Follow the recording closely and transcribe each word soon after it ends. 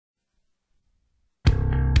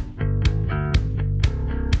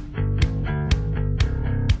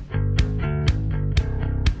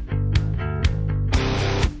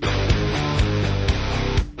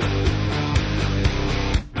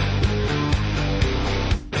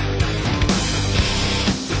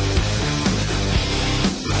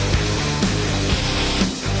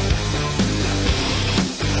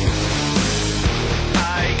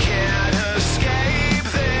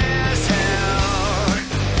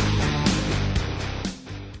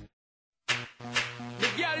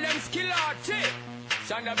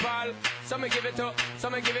Shonda Paul. Some give it to,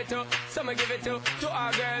 some give it to, some give it to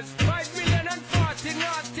our girls. 5,040,000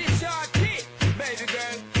 naughty shorty. Baby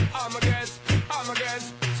girl, all my girls, all my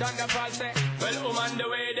girls. Shonda Paul say, well, on the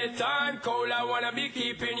way the time cold, I wanna be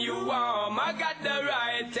keeping you warm. I got the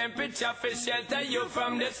right temperature for shelter you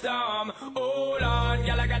from the storm. Hold on,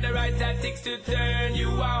 girl, I got the right tactics to turn you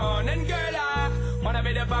on. And girl, I wanna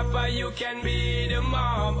be the papa, you can be the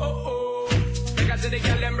mom. Oh, oh. Because the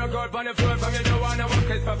girl them broke out on the floor. From you don't wanna work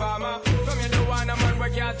as performer. From you don't wanna man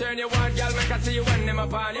work, can't turn you on. Girl, make I see you when them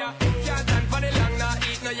upon ya. Can't stand for the long, nah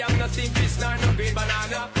eat no yam, no steamed fish, nah no green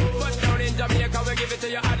banana. But down in Jamaica, we give it to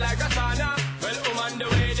you hot like a sauna. Well, on the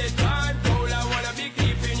way this time cold, I wanna be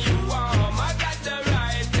keeping you warm. I got the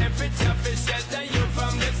right temperature for shelter you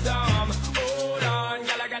from the storm. Hold on,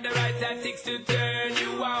 girl, I got the right tactics to turn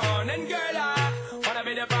you on. And girl, I wanna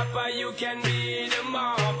be the papa, you can be the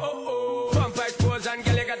mom. Oh, oh. And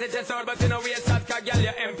girl, you got the chest out, but you know we out, cause girl,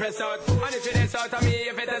 you impress out. And if it is out of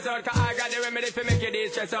me, if it is out, cause I got the remedy for make you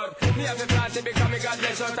de-stress out. Me have to plant it because me got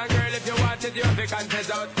bless out. And girl, if you want it, you have to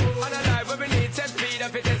confess out. And a life where we need set speed,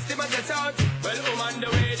 if it is, my chest out. Well, on the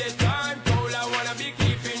way this time cold, I wanna be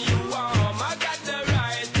keeping you warm. I got the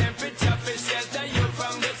right temperature for shelter you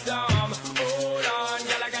from the storm. Hold on,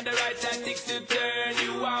 girl, I got the right tactics to turn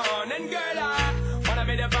you on. And girl, I wanna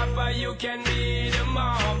be the papa, you can be the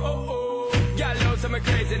mom. Oh, oh. Girl, know some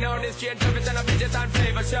crazy now. This strange service and a bitches and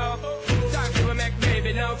flavor show. Time to make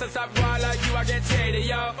baby now. So stop while like you, I get shady,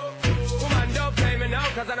 yo. Woman, don't play me now,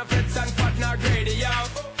 cause I'm a friends and partner greedy, yo.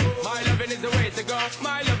 My loving is the way to go.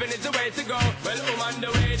 My loving is the way to go. Well, on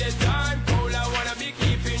the way this time cold, I wanna be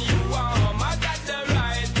keeping you warm. I got the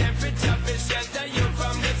right temperature for shelter you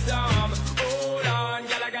from the storm. Hold on,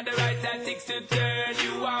 girl, I got the right tactics to turn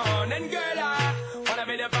you on. And girl, I wanna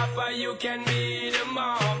be the papa, you can be the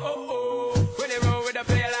mom. Oh, oh. A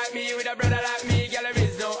player like me, with a brother like me, girl, there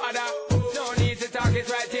is no other. No need to talk it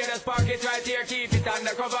right here, just park it right here, keep it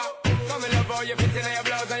undercover. Come and love how you fit in your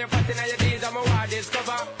blouse and your fat in your jeans, I'm a wild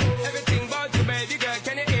discover. Everything about you, baby girl,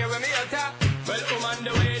 can you hear me utter? Well, on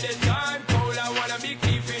the way this time cold, I wanna be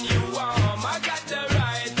keeping you warm. I got the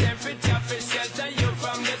right temperature for shelter you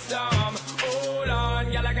from the storm. Hold on,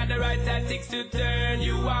 girl, I got the right tactics to turn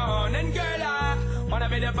you on. And girl, I wanna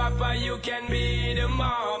be the papa, you can be the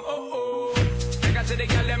mom. Oh, oh. I see the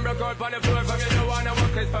girl them broke out on the floor. From you don't wanna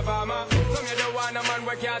work as performer. From you don't wanna man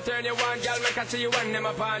work, can't turn you on. Girl, make I see you when them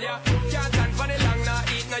upon ya. Can't stand for the long,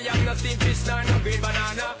 nah eat no yam, no steamed fish, nah no green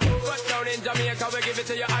banana. But down in Jamaica, we give it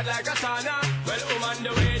to you hot like a sauna. Well, on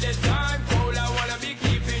the way this time cold, I wanna be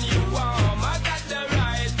keeping you warm. I got the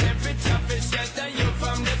right temperature for shelter you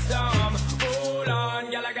from the storm. Hold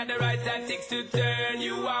on, girl, I got the right tactics to turn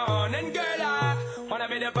you on. And girl, I wanna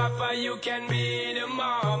be the papa, you can be the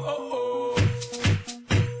mom. Oh, oh.